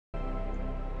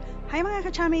Hi mga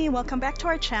kachami! Welcome back to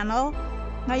our channel.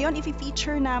 Ngayon,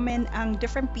 i-feature namin ang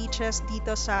different beaches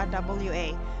dito sa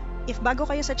WA. If bago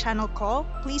kayo sa channel ko,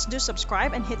 please do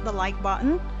subscribe and hit the like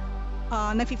button.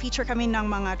 Nag-feature kami ng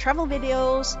mga travel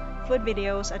videos, food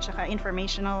videos, at saka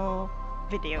informational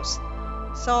videos.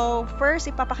 So,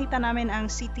 first, ipapakita namin ang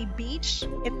Citybeach.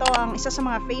 Ito ang isa sa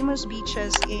mga famous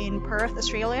beaches in Perth,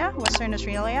 Australia, Western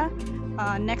Australia.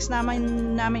 Next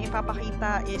namin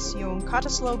ipapakita is yung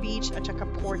Cottesloe Beach at saka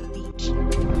Perth Beach.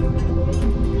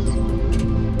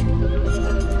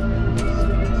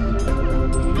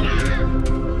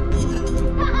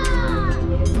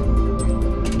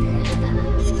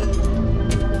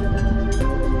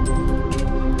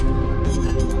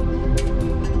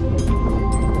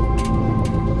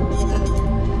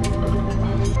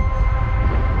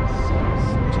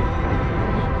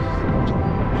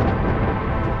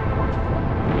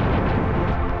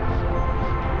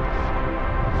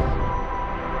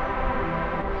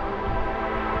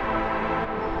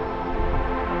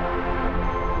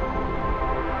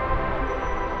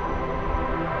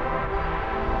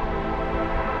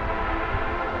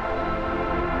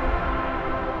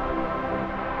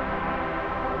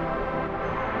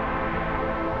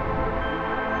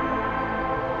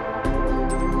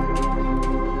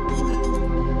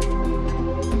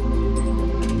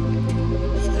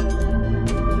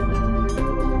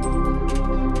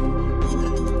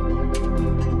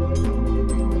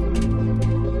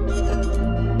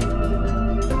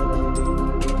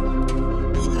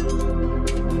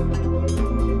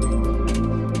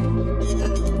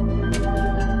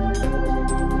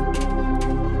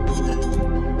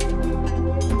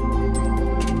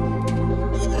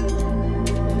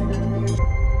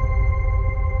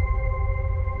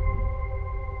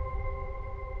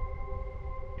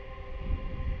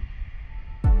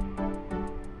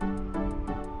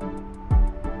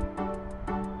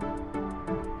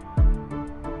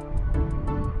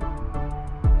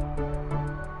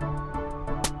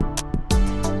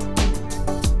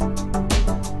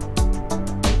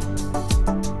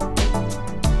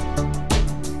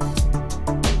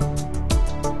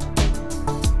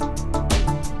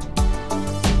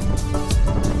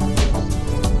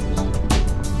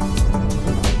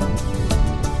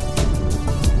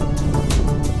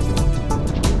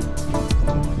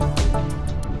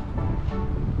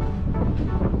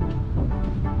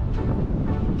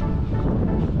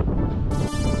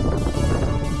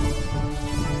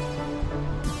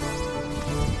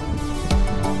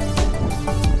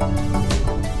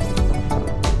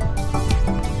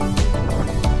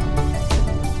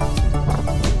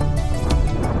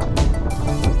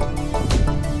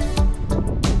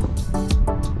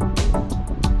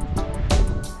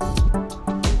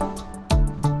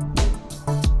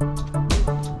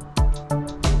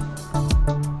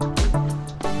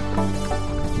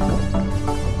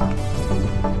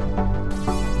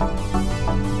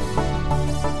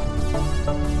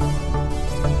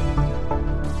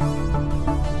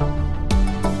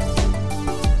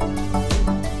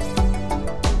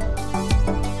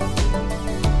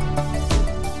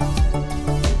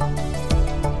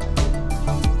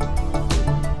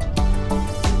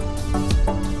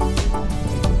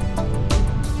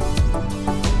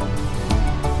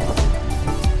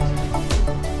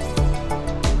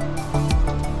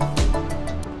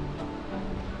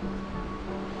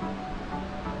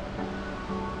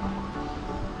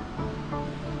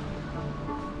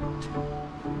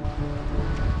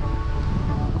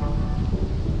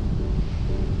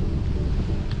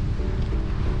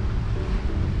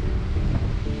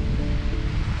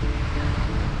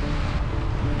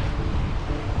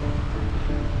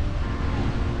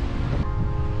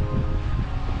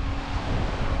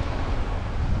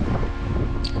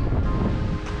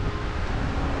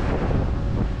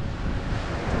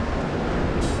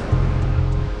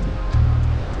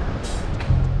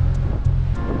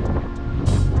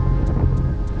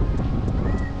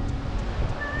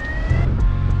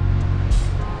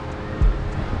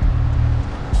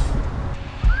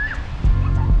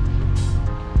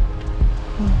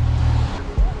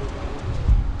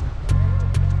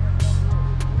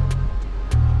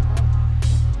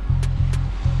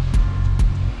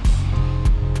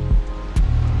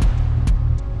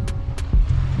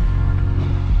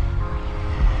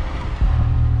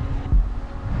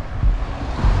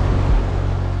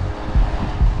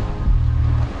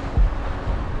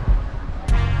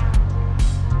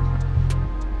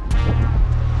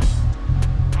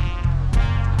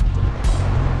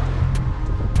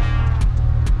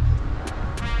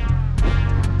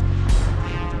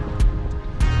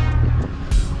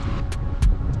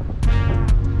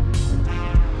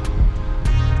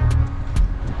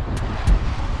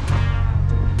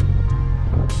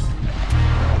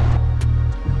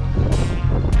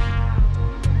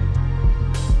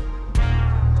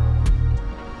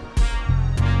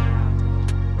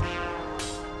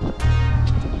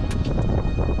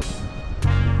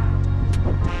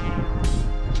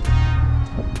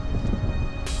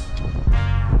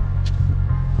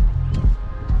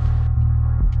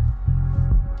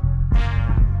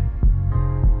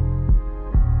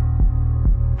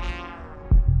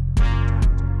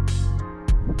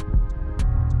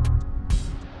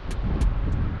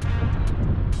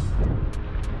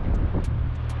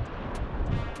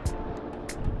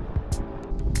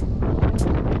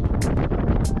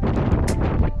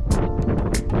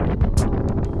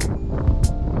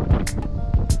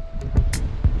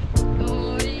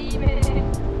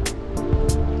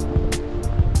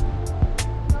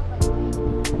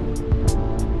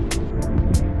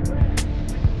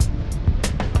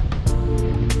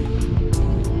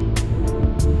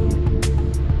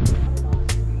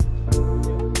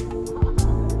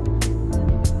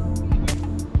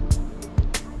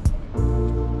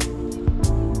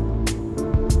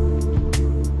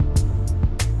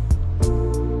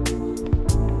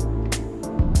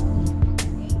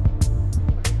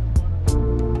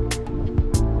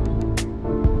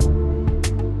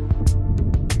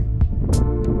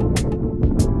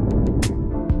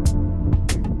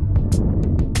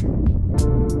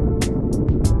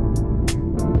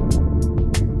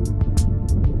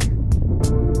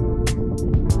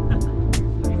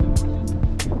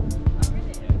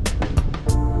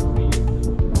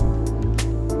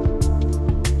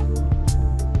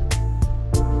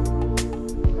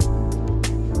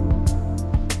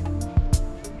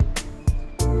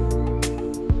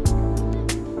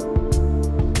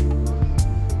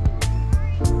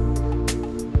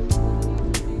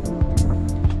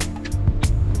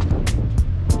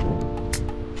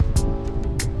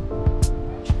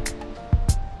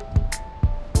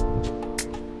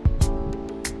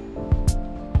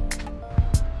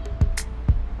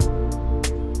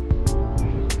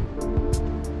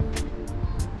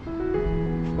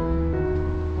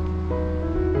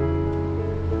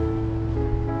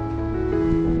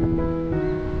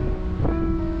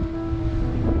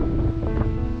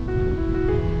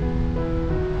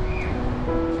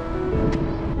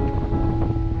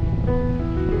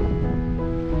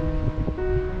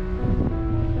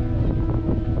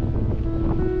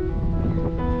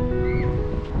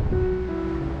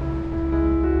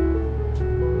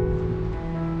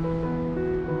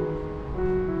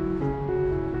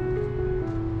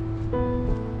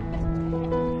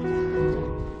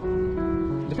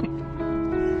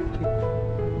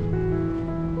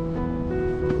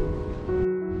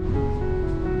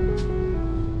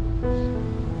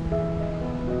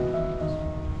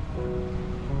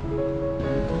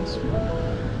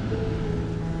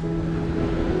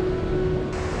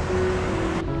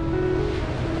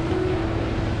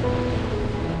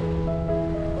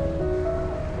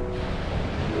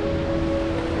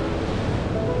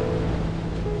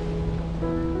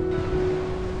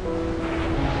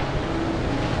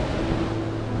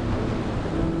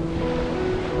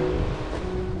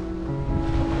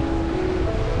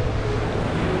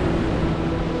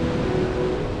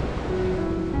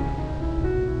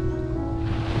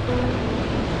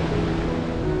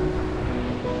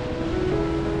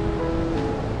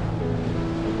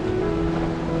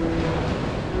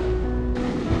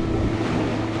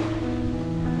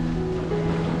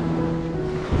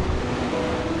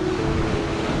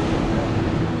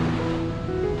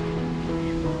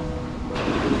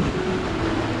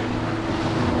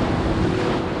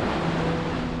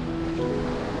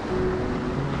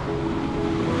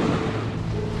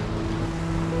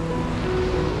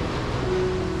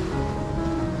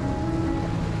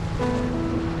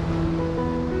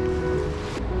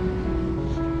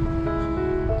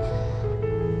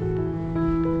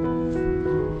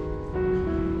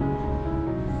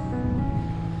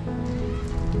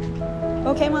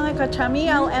 Okay mga kachami,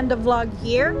 I'll end the vlog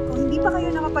here. Kung hindi pa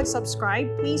kayo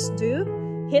nakapag-subscribe, please do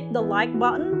hit the like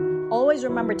button. Always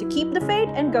remember to keep the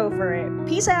faith and go for it.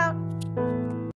 Peace out!